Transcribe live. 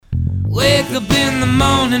Wake up in the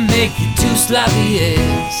morning, make you 2 sloppy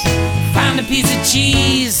eggs. Find a piece of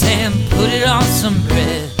cheese and put it on some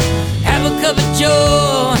bread. Have a cup of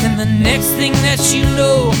joe, and the next thing that you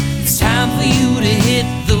know, it's time for you to hit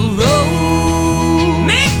the road.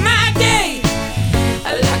 Make my day,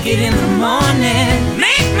 I like it in the morning.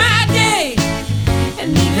 Make my day,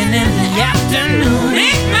 and even in the afternoon.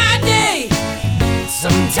 Make my day,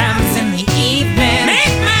 sometimes in the evening.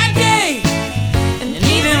 Make my day, and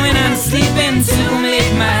even when I'm sleeping to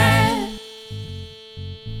make my.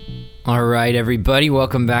 All right, everybody,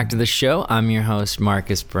 welcome back to the show. I'm your host,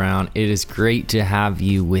 Marcus Brown. It is great to have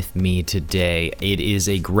you with me today. It is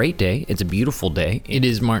a great day. It's a beautiful day. It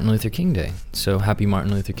is Martin Luther King Day. So happy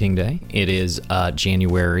Martin Luther King Day. It is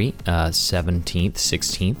January 17th,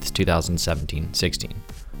 16th, 2017, 16.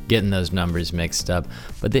 Getting those numbers mixed up.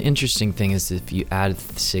 But the interesting thing is if you add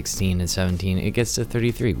 16 and 17, it gets to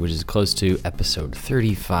 33, which is close to episode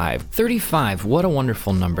 35. 35, what a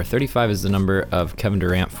wonderful number. 35 is the number of Kevin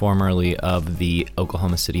Durant, formerly of the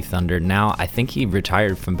Oklahoma City Thunder. Now, I think he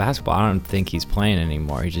retired from basketball. I don't think he's playing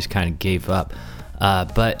anymore. He just kind of gave up.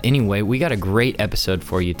 But anyway, we got a great episode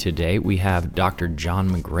for you today. We have Dr. John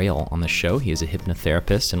McGrail on the show. He is a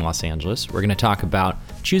hypnotherapist in Los Angeles. We're going to talk about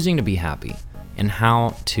choosing to be happy and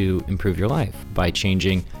how to improve your life by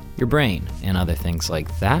changing your brain and other things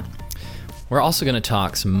like that. We're also going to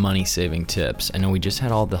talk some money-saving tips. I know we just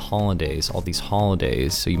had all these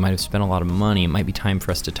holidays, so you might have spent a lot of money. It might be time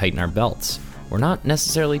for us to tighten our belts. We're not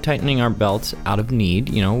necessarily tightening our belts out of need.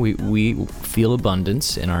 You know, we feel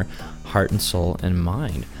abundance in our heart and soul and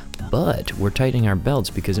mind, but we're tightening our belts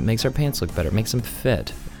because it makes our pants look better, it makes them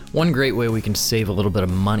fit. One great way we can save a little bit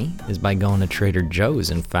of money is by going to Trader Joe's.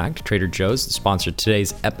 In fact, Trader Joe's, the sponsor of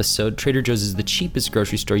today's episode. Trader Joe's is the cheapest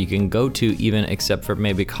grocery store you can go to, even except for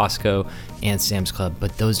maybe Costco and Sam's Club.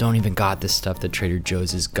 But those don't even got the stuff that Trader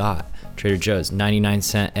Joe's has got. Trader Joe's,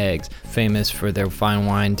 99-cent eggs, famous for their fine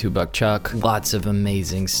wine, $2 chuck. Lots of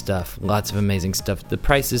amazing stuff. The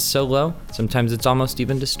price is so low, sometimes it's almost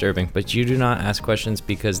even disturbing. But you do not ask questions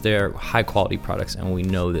because they're high-quality products, and we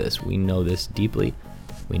know this. We know this deeply.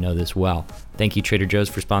 We know this well. Thank you, Trader Joe's,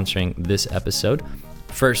 for sponsoring this episode.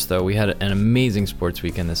 First, though, we had an amazing sports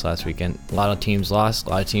weekend this last weekend. A lot of teams lost,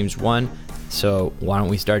 a lot of teams won. So why don't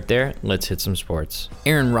we start there? Let's hit some sports.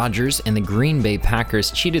 Aaron Rodgers and the Green Bay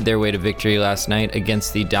Packers cheated their way to victory last night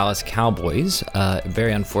against the Dallas Cowboys.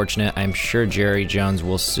 Very unfortunate. I'm sure Jerry Jones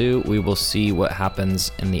will sue. We will see what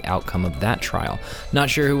happens in the outcome of that trial. Not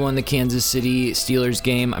sure who won the Kansas City Steelers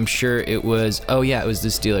game. I'm sure it was the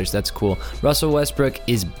Steelers. That's cool. Russell Westbrook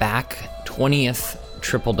is back, 20th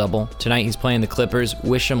triple-double. Tonight he's playing the Clippers.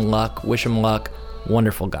 Wish him luck.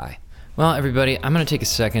 Wonderful guy. Well, everybody, I'm going to take a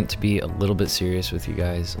second to be a little bit serious with you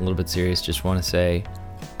guys. Just want to say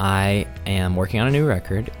I am working on a new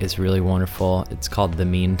record. It's really wonderful. It's called The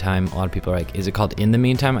Meantime. A lot of people are like, is it called In the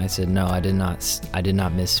Meantime? I said, no, I did not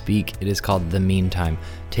misspeak. It is called The Meantime.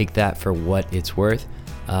 Take that for what it's worth.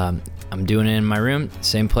 I'm doing it in my room,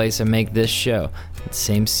 same place I make this show.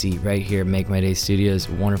 Same seat right here, Make My Day Studios.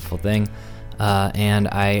 Wonderful thing. And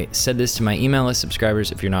I said this to my email list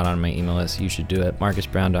subscribers. If you're not on my email list, you should do it.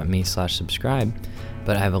 marcusbrown.me/subscribe.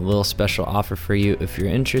 But I have a little special offer for you if you're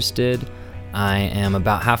interested. I am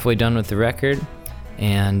about halfway done with the record.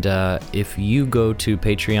 And if you go to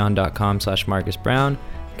patreon.com/marcusbrown,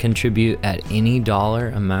 contribute at any dollar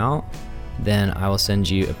amount, then I will send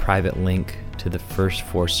you a private link to the first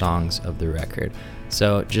 4 songs of the record.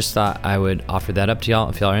 So just thought I would offer that up to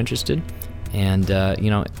y'all if y'all are interested. And,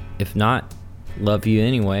 if not, love you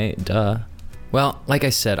anyway, duh. Well, like I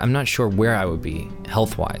said, I'm not sure where I would be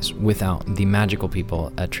health-wise without the magical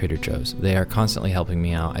people at Trader Joe's. They are constantly helping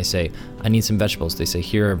me out. I say, I need some vegetables. They say,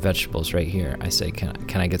 here are vegetables right here. I say, can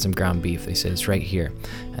I get some ground beef? They say, it's right here.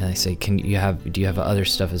 And I say, do you have other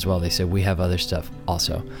stuff as well? They say, we have other stuff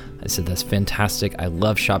also. I said, that's fantastic. I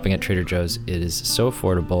love shopping at Trader Joe's. It is so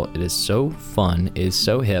affordable. It is so fun. It is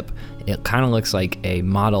so hip. It kind of looks like a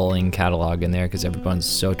modeling catalog in there because everyone's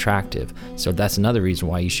so attractive. So that's another reason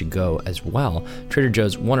why you should go as well. Trader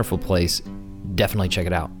Joe's, wonderful place. Definitely check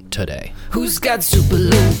it out today. Who's got super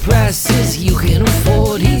low prices you can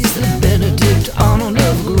afford? He's the Benedict Arnold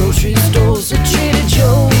of grocery stores at Trader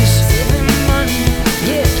Joe's. Saving money,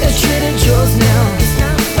 yeah, at Trader Joe's now. It's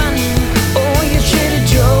not funny. Oh, yeah, Trader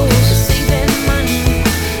Joe's. Saving money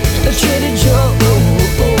at Trader Joe's.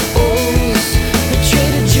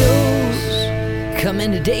 Come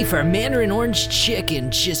in today for a Mandarin Orange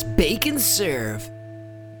Chicken, just bake and serve.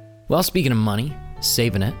 Well, speaking of money,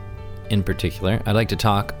 saving it, in particular, I'd like to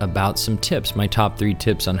talk about some tips, my top 3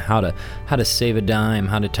 tips on how to save a dime,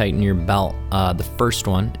 how to tighten your belt. The first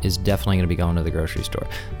one is definitely going to be going to the grocery store.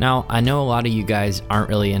 Now, I know a lot of you guys aren't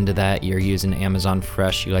really into that. You're using Amazon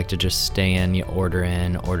Fresh. You like to just stay in, you order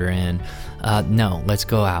in. No, let's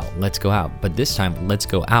go out. But this time, let's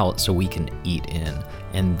go out so we can eat in.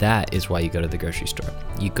 And that is why you go to the grocery store.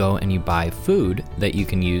 You go and you buy food that you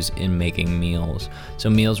can use in making meals. So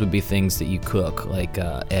meals would be things that you cook, like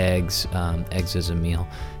eggs is a meal,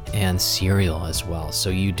 and cereal as well. So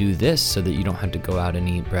you do this so that you don't have to go out and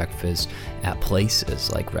eat breakfast at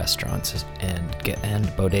places like restaurants and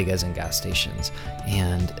bodegas and gas stations.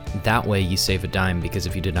 And that way you save a dime, because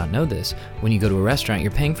if you did not know this, when you go to a restaurant,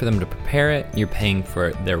 you're paying for them to prepare it, you're paying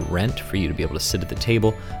for their rent for you to be able to sit at the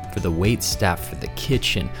table, for the wait staff, for the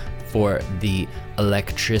kitchen, for the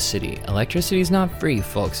electricity. Electricity is not free,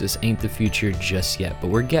 folks. This ain't the future just yet, but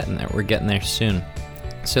we're getting there. We're getting there soon.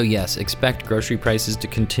 So yes, expect grocery prices to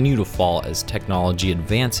continue to fall as technology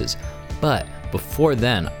advances. But before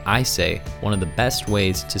then, I say one of the best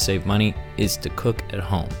ways to save money is to cook at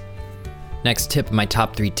home. Next tip, my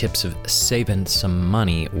top 3 tips of saving some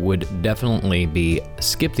money would definitely be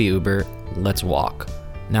skip the Uber, let's walk.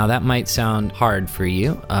 Now that might sound hard for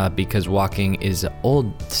you because walking is an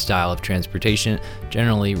old style of transportation,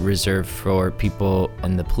 generally reserved for people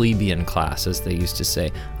in the plebeian class, as they used to say.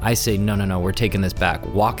 I say, no, we're taking this back.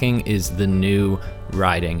 Walking is the new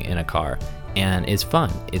riding in a car, and it's fun.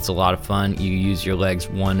 It's a lot of fun. You use your legs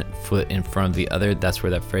one foot in front of the other. That's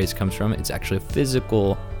where that phrase comes from. It's actually a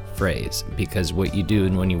physical phrase, because what you do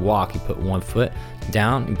when you walk, you put one foot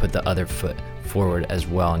down, you put the other foot forward as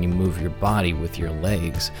well, and you move your body with your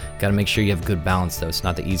legs. Got to make sure you have good balance, though. It's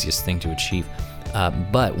not the easiest thing to achieve.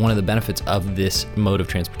 But one of the benefits of this mode of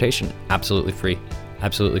transportation, absolutely free.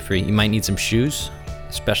 You might need some shoes,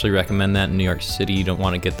 especially recommend that in New York City. You don't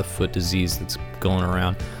want to get the foot disease that's going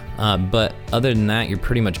around. But other than that, you're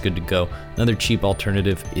pretty much good to go. Another cheap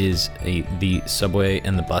alternative is the subway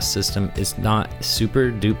and the bus system. It's not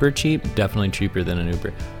super duper cheap, definitely cheaper than an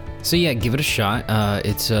Uber. So yeah, give it a shot.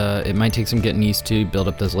 It might take some getting used to, build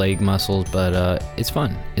up those leg muscles, but it's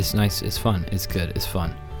fun. It's nice. It's fun. It's good. It's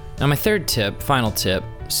fun. Now my third tip, final tip,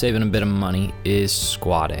 saving a bit of money, is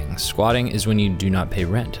squatting. Squatting is when you do not pay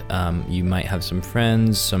rent. You might have some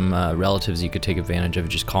friends, some relatives you could take advantage of.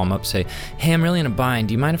 Just call them up, say, hey, I'm really in a bind.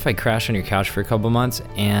 Do you mind if I crash on your couch for a couple months?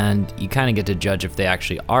 And you kind of get to judge if they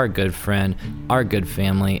actually are a good friend, are a good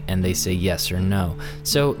family, and they say yes or no.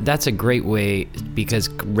 So that's a great way, because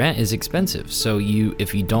rent is expensive. So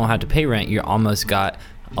if you don't have to pay rent, you almost got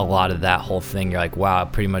a lot of that whole thing. You're like, wow, I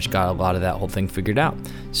pretty much got a lot of that whole thing figured out.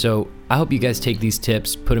 So I hope you guys take these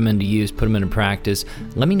tips, put them into use, put them into practice.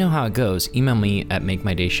 Let me know how it goes. Email me at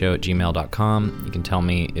makemydayshow@gmail.com. You can tell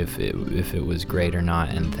me if it was great or not,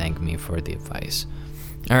 and thank me for the advice.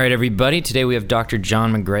 All right, everybody. Today we have Dr.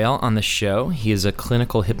 John McGrail on the show. He is a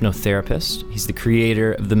clinical hypnotherapist. He's the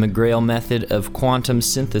creator of the McGrail method of quantum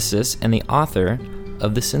synthesis and the author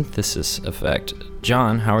of The Synthesis Effect.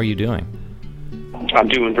 John, how are you doing? I'm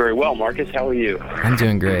doing very well, Marcus. How are you? I'm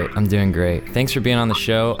doing great. Thanks for being on the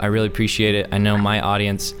show. I really appreciate it. I know my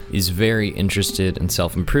audience is very interested in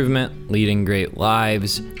self-improvement, leading great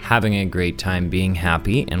lives, having a great time, being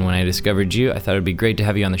happy. And when I discovered you, I thought it'd be great to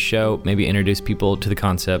have you on the show, maybe introduce people to the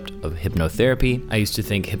concept of hypnotherapy. I used to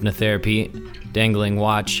think hypnotherapy, dangling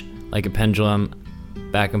watch like a pendulum,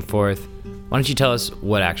 back and forth. Why don't you tell us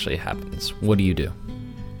what actually happens? What do you do?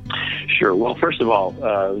 Sure. Well, first of all,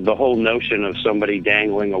 the whole notion of somebody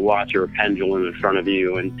dangling a watch or a pendulum in front of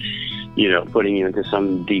you and, putting you into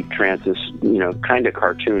some deep trance is, kind of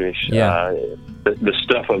cartoonish. Yeah. The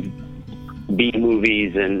stuff of B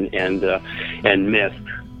movies and myth.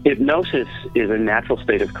 Hypnosis is a natural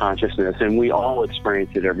state of consciousness, and we all experience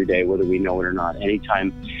it every day, whether we know it or not.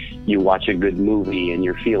 Anytime you watch a good movie and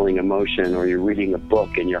you're feeling emotion, or you're reading a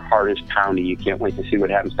book and your heart is pounding, you can't wait to see what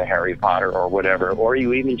happens to Harry Potter or whatever, or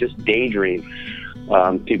you even just daydream.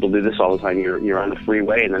 People do this all the time. You're on the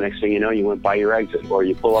freeway, and the next thing you know, you went by your exit, or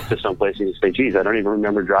you pull up to someplace and you say, geez, I don't even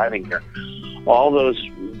remember driving here. All those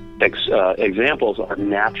examples are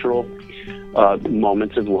natural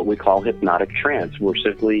moments of what we call hypnotic trance. We're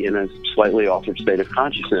simply in a slightly altered state of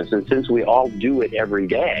consciousness. And since we all do it every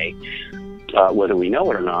day, whether we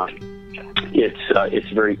know it or not, it's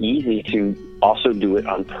very easy to also do it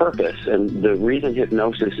on purpose. And the reason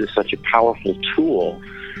hypnosis is such a powerful tool,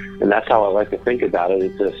 and that's how I like to think about it,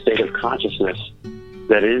 it's a state of consciousness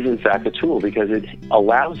that is in fact a tool, because it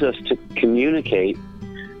allows us to communicate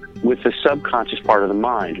with the subconscious part of the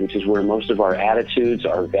mind, which is where most of our attitudes,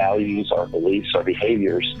 our values, our beliefs, our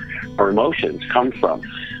behaviors, our emotions come from.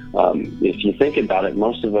 If you think about it,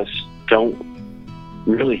 most of us don't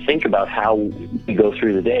really think about how we go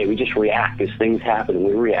through the day. We just react as things happen.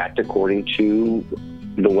 We react according to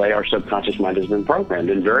the way our subconscious mind has been programmed.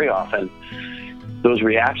 And very often, those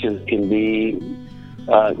reactions can be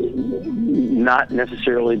not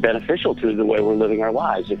necessarily beneficial to the way we're living our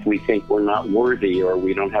lives. If we think we're not worthy, or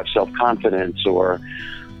we don't have self-confidence, or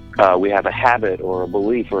we have a habit or a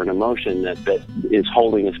belief or an emotion that is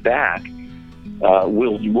holding us back,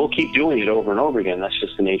 we'll keep doing it over and over again. That's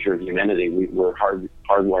just the nature of humanity. We're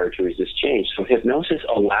hardwired to resist change. So hypnosis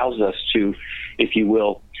allows us to, if you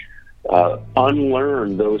will,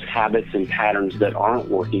 unlearn those habits and patterns that aren't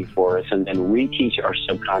working for us, and then reteach our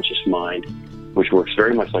subconscious mind, which works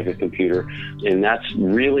very much like a computer. And that's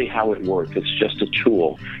really how it works. It's just a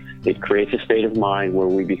tool. It creates a state of mind where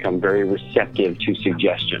we become very receptive to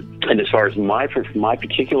suggestion. And as far as my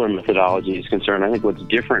particular methodology is concerned, I think what's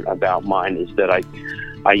different about mine is that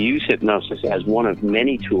I use hypnosis as one of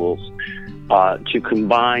many tools to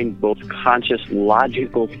combine both conscious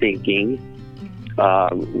logical thinking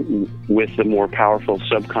with the more powerful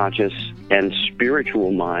subconscious and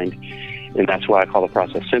spiritual mind. And that's why I call the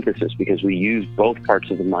process synthesis, because we use both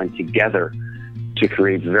parts of the mind together to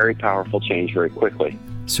create very powerful change very quickly.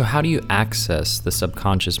 So how do you access the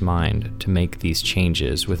subconscious mind to make these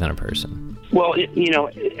changes within a person? Well,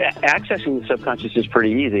 accessing the subconscious is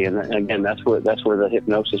pretty easy, and again, that's where the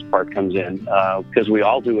hypnosis part comes in, because we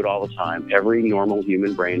all do it all the time. Every normal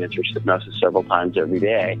human brain enters hypnosis several times every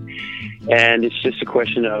day, and it's just a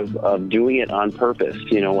question of doing it on purpose.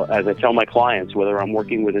 As I tell my clients, whether I'm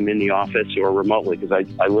working with them in the office or remotely, because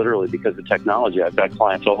I literally, because of technology, I've got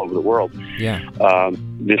clients all over the world. Yeah.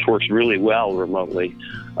 This works really well remotely.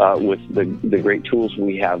 With the great tools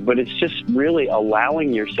we have. But it's just really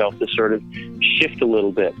allowing yourself to sort of shift a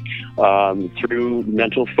little bit through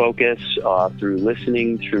mental focus, through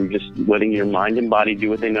listening, through just letting your mind and body do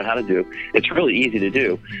what they know how to do. It's really easy to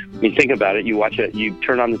do. I mean, think about it. You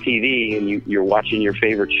turn on the TV and you're watching your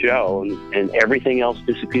favorite show, and everything else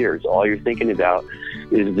disappears. All you're thinking about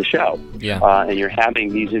is the show. Yeah. And you're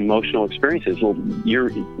having these emotional experiences. Well, you're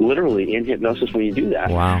literally in hypnosis when you do that.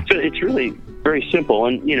 Wow. So it's really very simple,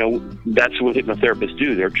 and that's what hypnotherapists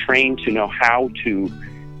do. They're trained to know how to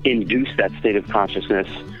induce that state of consciousness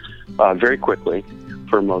very quickly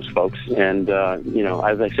for most folks. And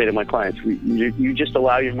as I say to my clients, you just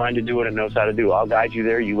allow your mind to do what it knows how to do. I'll guide you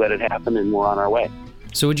there. You let it happen, and we're on our way.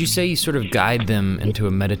 So would you say you sort of guide them into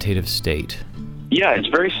a meditative state? Yeah, it's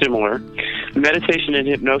very similar. Meditation and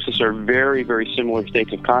hypnosis are very, very similar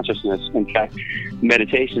states of consciousness. In fact,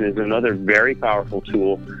 meditation is another very powerful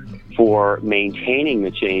tool for maintaining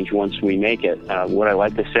the change once we make it. What I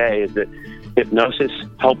like to say is that hypnosis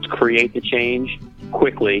helps create the change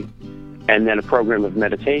quickly, and then a program of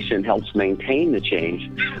meditation helps maintain the change.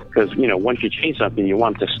 Because once you change something, you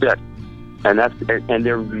want it to stick, and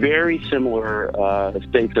they're very similar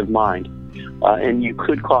states of mind. And you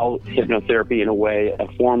could call hypnotherapy, in a way, a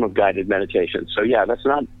form of guided meditation. So yeah, that's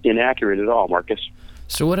not inaccurate at all, Marcus.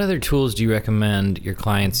 So what other tools do you recommend your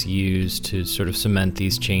clients use to sort of cement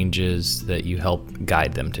these changes that you help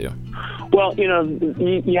guide them to? Well,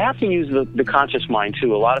 you have to use the conscious mind,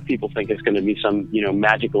 too. A lot of people think it's going to be some,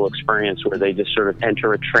 magical experience where they just sort of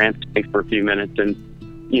enter a trance state for a few minutes and,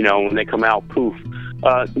 when they come out, poof.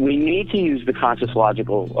 We need to use the conscious,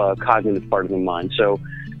 logical, cognitive part of the mind. So,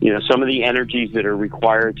 some of the energies that are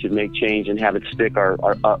required to make change and have it stick are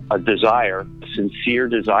a desire, a sincere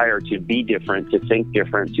desire to be different, to think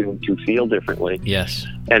different, to feel differently. Yes.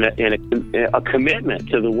 And a commitment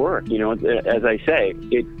to the work. As I say,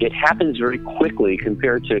 it happens very quickly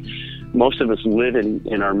compared to most of us live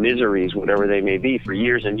in our miseries, whatever they may be, for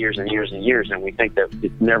years and years and years and years, and we think that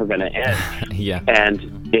it's never going to end. Yeah.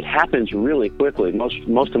 And it happens really quickly.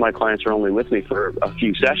 Most of my clients are only with me for a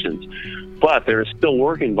few sessions, but there is still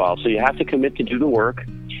work involved. So you have to commit to do the work,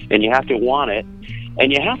 and you have to want it,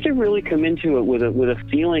 and you have to really come into it with a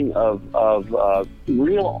feeling of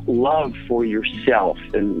real love for yourself.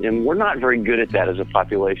 And we're not very good at that as a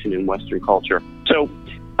population in Western culture. So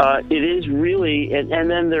it is really, and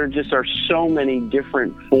then there just are so many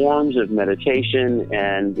different forms of meditation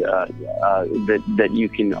and that you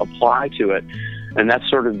can apply to it. And that's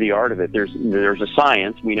sort of the art of it. There's a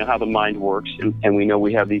science. We know how the mind works, and we know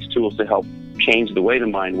we have these tools to help change the way the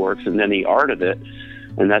mind works, and then the art of it,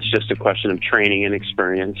 and that's just a question of training and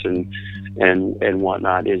experience and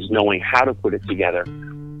whatnot, is knowing how to put it together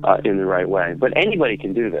in the right way. But anybody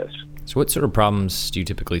can do this. So what sort of problems do you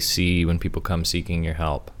typically see when people come seeking your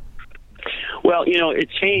help? Well,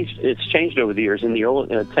 it's changed over the years. In the old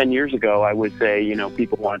 10 years ago, I would say,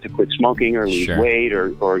 people wanted to quit smoking or lose weight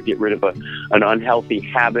or get rid of an unhealthy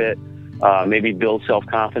habit. maybe build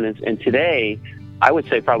self-confidence. And today, I would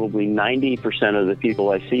say probably 90% of the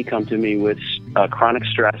people I see come to me with chronic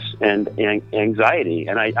stress and anxiety.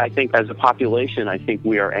 And I think as a population, I think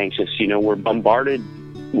we are anxious. We're bombarded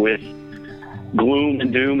with gloom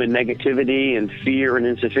and doom and negativity and fear and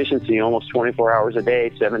insufficiency almost 24 hours a day,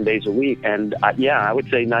 7 days a week. And I would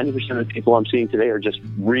say 90% of the people I'm seeing today are just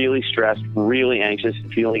really stressed, really anxious,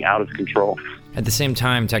 feeling out of control. At the same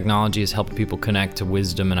time, technology has helped people connect to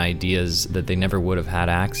wisdom and ideas that they never would have had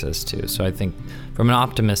access to. So I think from an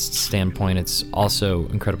optimist's standpoint, it's also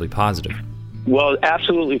incredibly positive. Well,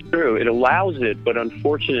 absolutely true. It allows it, but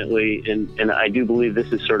unfortunately, and I do believe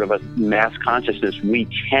this is sort of a mass consciousness, we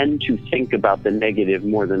tend to think about the negative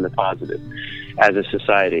more than the positive as a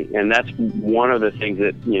society. And that's one of the things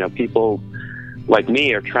that, people like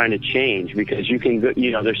me are trying to change, because you can go,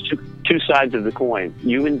 there's two sides of the coin.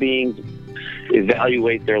 Human beings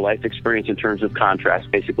evaluate their life experience in terms of contrast,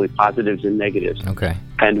 basically positives and negatives. Okay.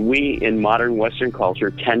 And we, in modern Western culture,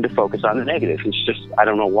 tend to focus on the negatives. It's just, I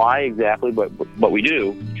don't know why exactly, but we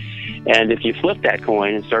do. And if you flip that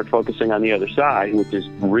coin and start focusing on the other side, which is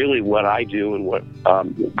really what I do, and what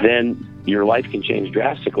then your life can change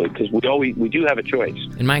drastically, because we do have a choice.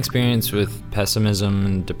 In my experience with pessimism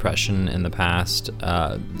and depression in the past,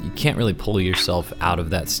 you can't really pull yourself out of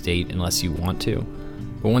that state unless you want to.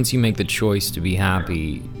 But once you make the choice to be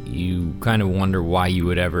happy, you kind of wonder why you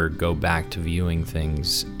would ever go back to viewing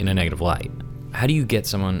things in a negative light. How do you get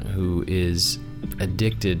someone who is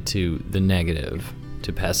addicted to the negative,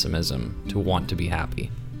 to pessimism, to want to be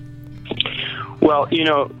happy? Well, you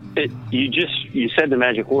said the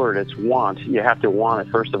magic word. It's want. You have to want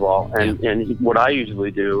it, first of all. And what I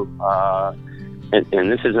usually do,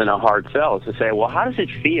 and this isn't a hard sell, is to say, well, how does it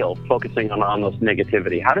feel focusing on this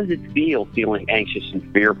negativity? How does it feel feeling anxious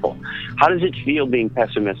and fearful? How does it feel being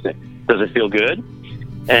pessimistic? Does it feel good?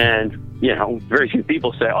 And, very few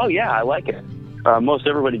people say, oh, yeah, I like it. Most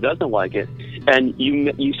everybody doesn't like it. And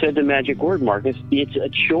you said the magic word, Marcus. It's a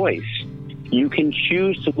choice. You can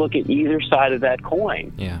choose to look at either side of that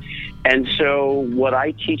coin. Yeah. And so what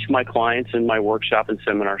I teach my clients in my workshop and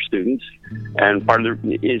seminar students, and part of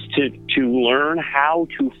is to learn how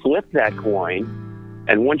to flip that coin.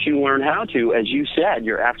 And once you learn how to, as you said,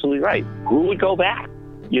 you're absolutely right. Who would go back?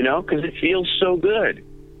 Because it feels so good.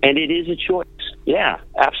 And it is a choice. Yeah,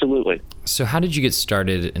 absolutely. So how did you get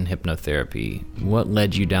started in hypnotherapy? What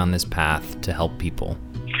led you down this path to help people?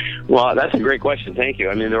 Well, that's a great question. Thank you.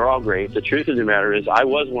 I mean, they're all great. The truth of the matter is I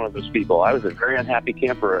was one of those people. I was a very unhappy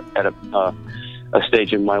camper at a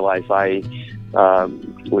stage in my life. I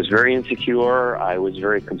was very insecure. I was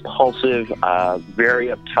very compulsive, very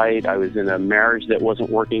uptight. I was in a marriage that wasn't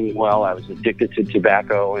working well. I was addicted to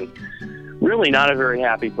tobacco and really not a very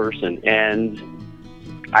happy person. And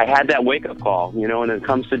I had that wake-up call, and it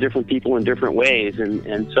comes to different people in different ways.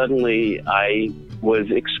 And suddenly I was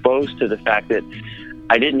exposed to the fact that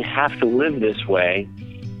I didn't have to live this way.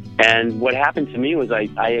 And what happened to me was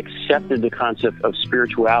I accepted the concept of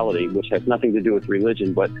spirituality, which has nothing to do with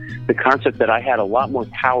religion, but the concept that I had a lot more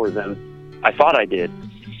power than I thought I did.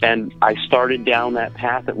 And I started down that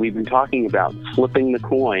path that we've been talking about, flipping the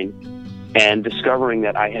coin and discovering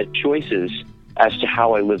that I had choices as to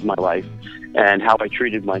how I lived my life and how I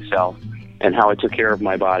treated myself and how I took care of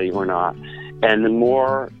my body or not. And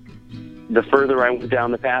the further I went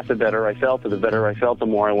down the path, the better I felt. The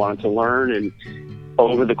more I wanted to learn. And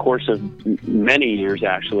over the course of many years,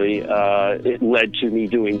 actually, it led to me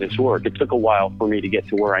doing this work. It took a while for me to get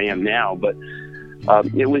to where I am now, but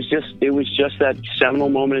it was just that seminal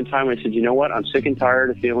moment in time when I said, you know what, I'm sick and tired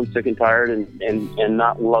of feeling sick and tired and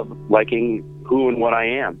not liking who and what I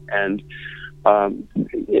am. And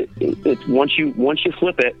once you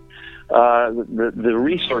flip it, the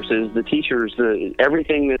resources, the teachers,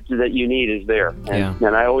 everything that you need is there.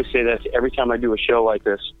 And I always say that every time I do a show like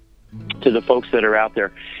this to the folks that are out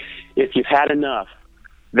there. If you've had enough,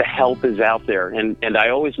 the help is out there. And I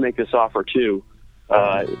always make this offer too.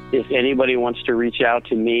 If anybody wants to reach out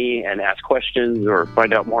to me and ask questions or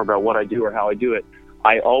find out more about what I do or how I do it,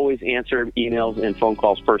 I always answer emails and phone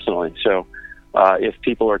calls personally. So if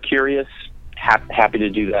people are curious, happy to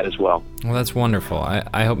do that as well. Well, that's wonderful.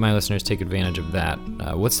 I hope my listeners take advantage of that.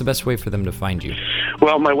 What's the best way for them to find you?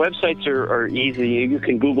 Well, my websites are easy. You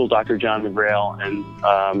can Google Dr. John McGrail, and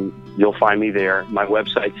you'll find me there. My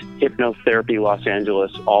website's Hypnotherapy Los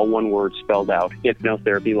Angeles, all one word spelled out,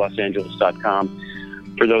 hypnotherapylosangeles.com,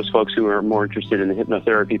 for those folks who are more interested in the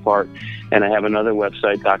hypnotherapy part. And I have another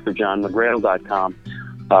website, drjohnmcgrail.com.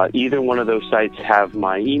 Either one of those sites have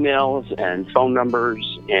my emails and phone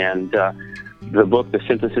numbers, and the book, The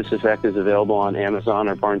Synthesis Effect, is available on Amazon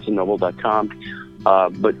or BarnesandNoble.com.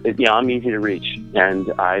 But I'm easy to reach,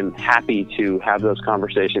 and I'm happy to have those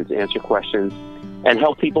conversations, answer questions, and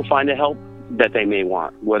help people find the help that they may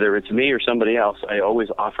want. Whether it's me or somebody else, I always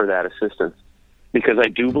offer that assistance, because I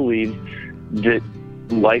do believe that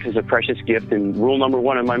life is a precious gift, and rule number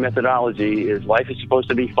one in my methodology is life is supposed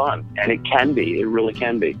to be fun, and it can be. It really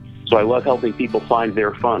can be. So I love helping people find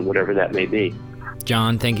their fun, whatever that may be.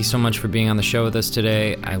 John, thank you so much for being on the show with us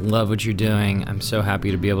today. I love what you're doing. I'm so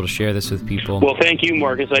happy to be able to share this with people. Well, thank you,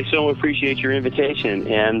 Marcus. I so appreciate your invitation.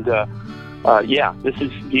 And, this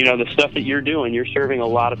is, the stuff that you're doing. You're serving a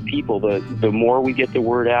lot of people. The more we get the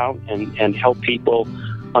word out and help people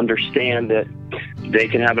understand that they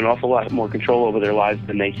can have an awful lot more control over their lives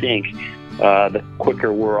than they think, the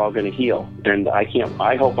quicker we're all going to heal. And I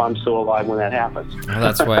hope I'm still alive when that happens. Well,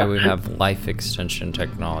 that's why we have life extension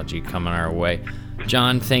technology coming our way.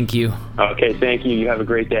 John, thank you. Okay, thank you. You have a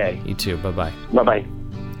great day. You too. Bye-bye. Bye-bye.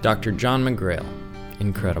 Dr. John McGrail.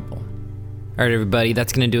 Incredible. All right, everybody,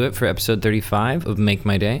 that's going to do it for episode 35 of Make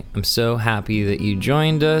My Day. I'm so happy that you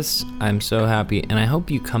joined us. I'm so happy, and I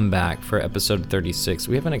hope you come back for episode 36.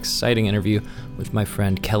 We have an exciting interview with my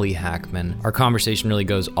friend Kelly Hackman. Our conversation really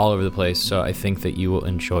goes all over the place, so I think that you will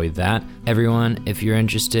enjoy that. Everyone, if you're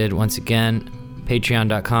interested, once again,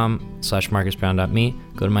 patreon.com/marcusbrown.me.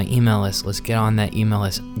 Go to my email list. Let's get on that email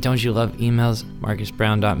list. Don't you love emails?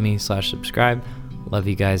 marcusbrown.me/subscribe. Love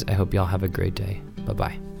you guys. I hope y'all have a great day.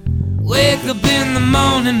 Bye-bye. Wake up in the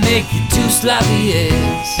morning, make your 2 sloppy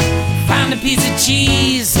eggs. Find a piece of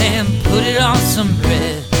cheese and put it on some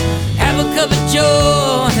bread. Have a cup of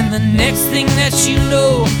joe, and the next thing that you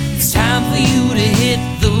know, it's time for you to hit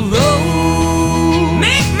the road.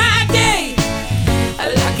 Make my day, I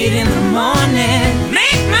like it in the morning.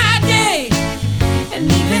 Make my day, and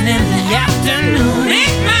even in the afternoon.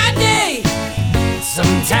 Make my day,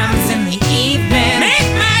 sometimes in the evening. Make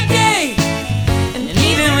my day, and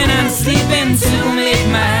even when I'm sleeping to make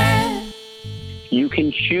my. You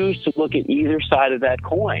can choose to look at either side of that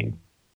coin.